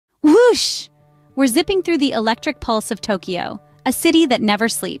Whoosh! We're zipping through the electric pulse of Tokyo, a city that never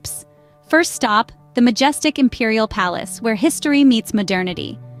sleeps. First stop, the majestic Imperial Palace, where history meets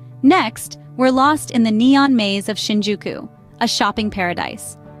modernity. Next, we're lost in the neon maze of Shinjuku, a shopping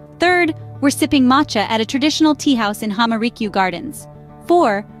paradise. Third, we're sipping matcha at a traditional tea house in Hamarikyu Gardens.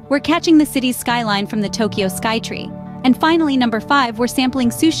 4, we're catching the city's skyline from the Tokyo Skytree. And finally, number 5, we're sampling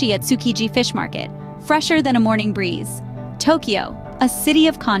sushi at Tsukiji Fish Market, fresher than a morning breeze. Tokyo, a city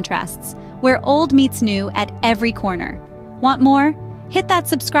of contrasts, where old meets new at every corner. Want more? Hit that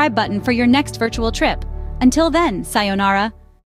subscribe button for your next virtual trip. Until then, sayonara.